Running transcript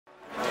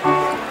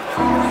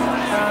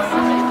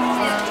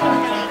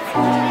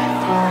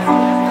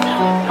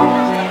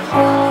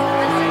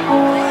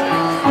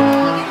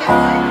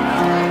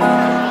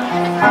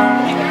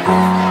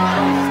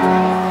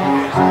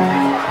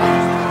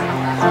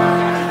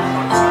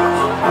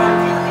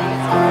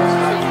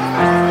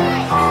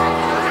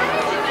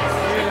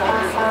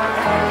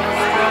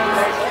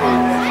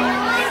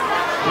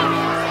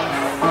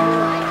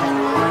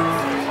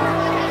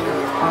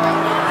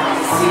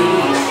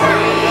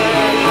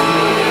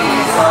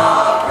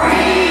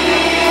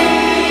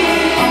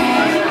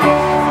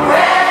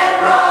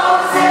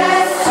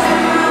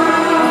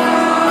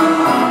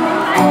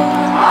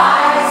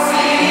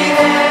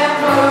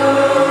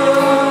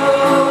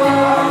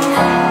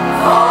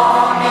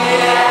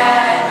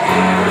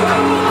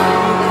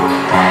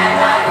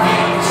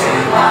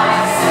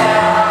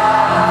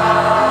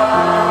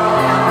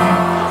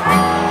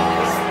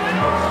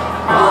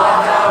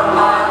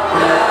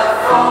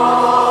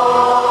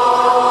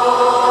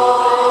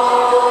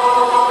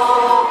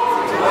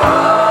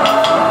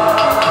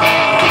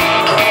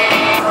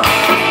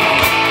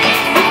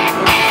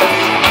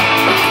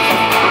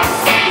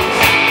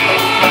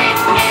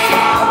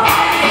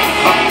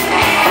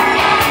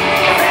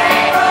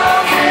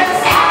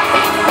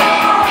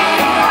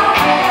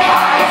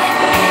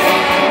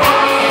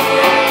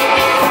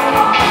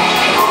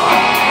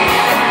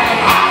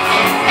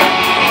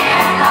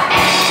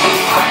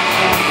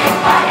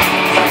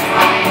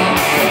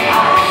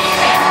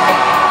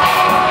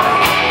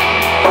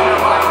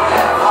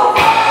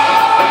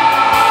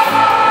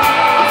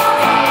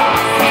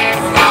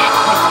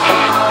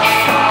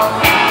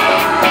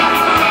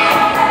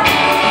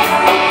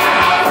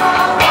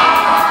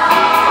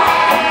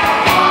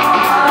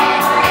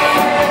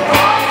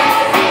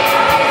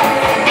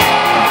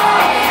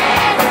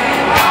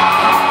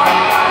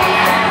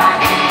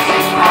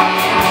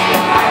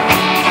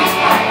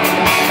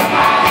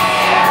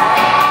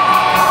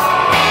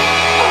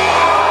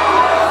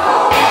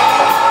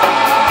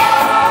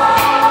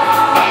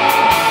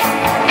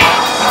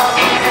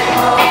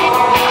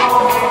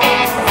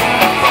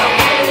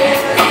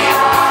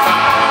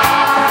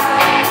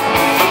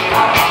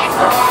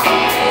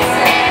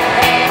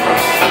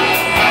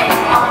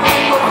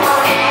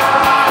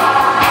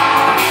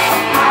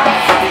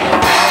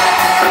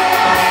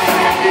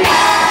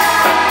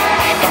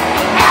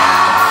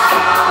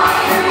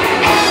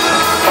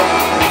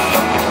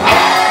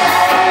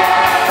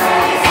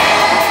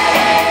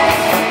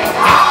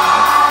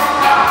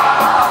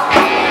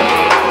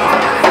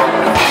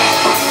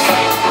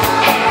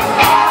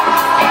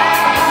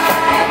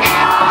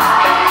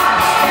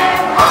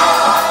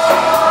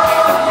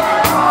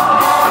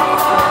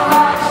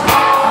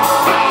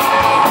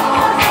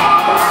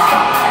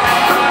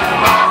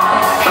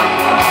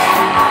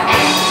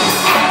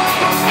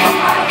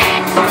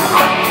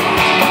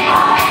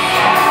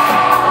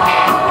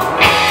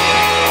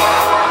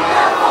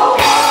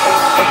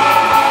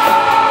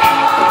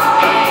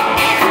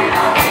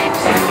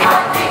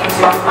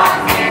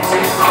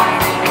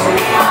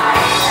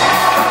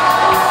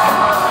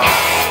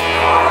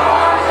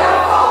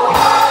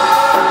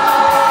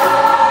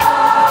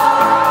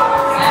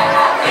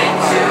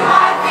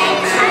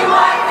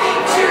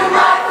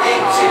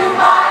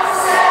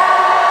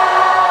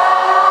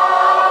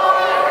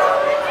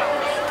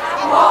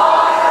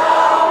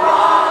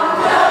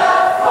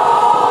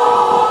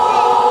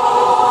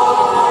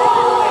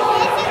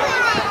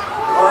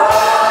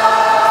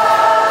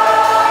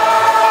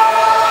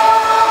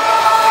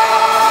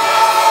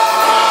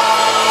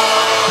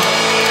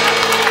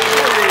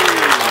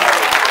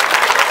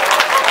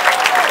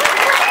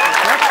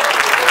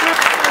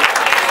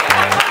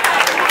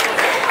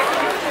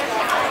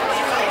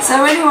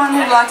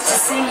anyone who likes to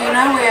sing, you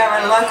know, we are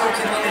a local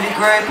community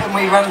group and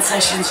we run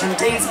sessions from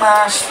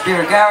Deansmarsh,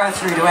 Birregurra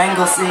through to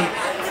Anglesey.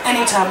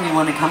 Anytime you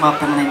want to come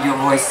up and lend your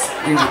voice,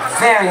 we would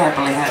very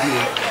happily have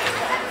you.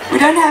 We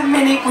don't have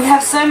many, we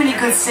have so many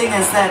good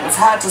singers that it's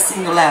hard to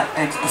single out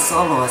the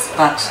soloists,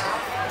 but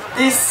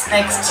this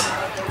next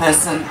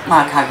person,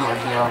 Mark Hugler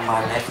here on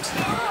my left,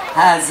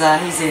 has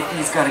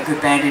he's got a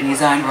good band in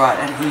his own right,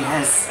 and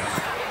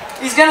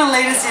he's going to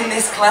lead us in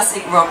this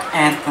classic rock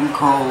anthem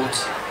called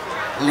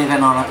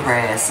Livin' on a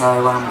Prayer.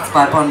 So it's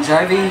by Bon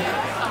Jovi.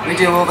 We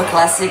do all the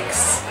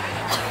classics.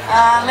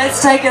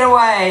 Let's take it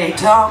away,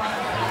 Tom.